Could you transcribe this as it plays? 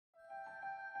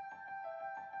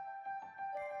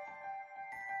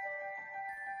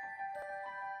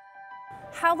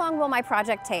How long will my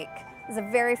project take? Is a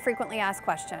very frequently asked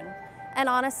question. And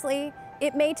honestly,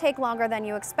 it may take longer than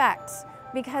you expect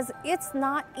because it's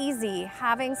not easy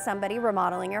having somebody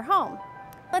remodeling your home.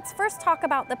 Let's first talk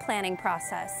about the planning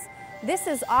process. This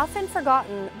is often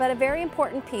forgotten, but a very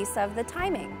important piece of the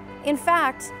timing. In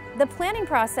fact, the planning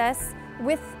process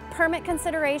with permit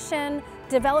consideration,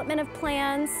 development of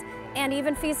plans, and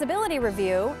even feasibility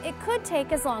review, it could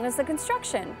take as long as the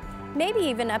construction, maybe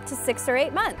even up to 6 or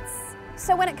 8 months.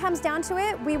 So when it comes down to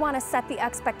it, we want to set the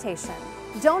expectation.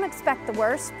 Don't expect the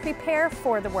worst, prepare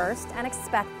for the worst, and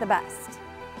expect the best.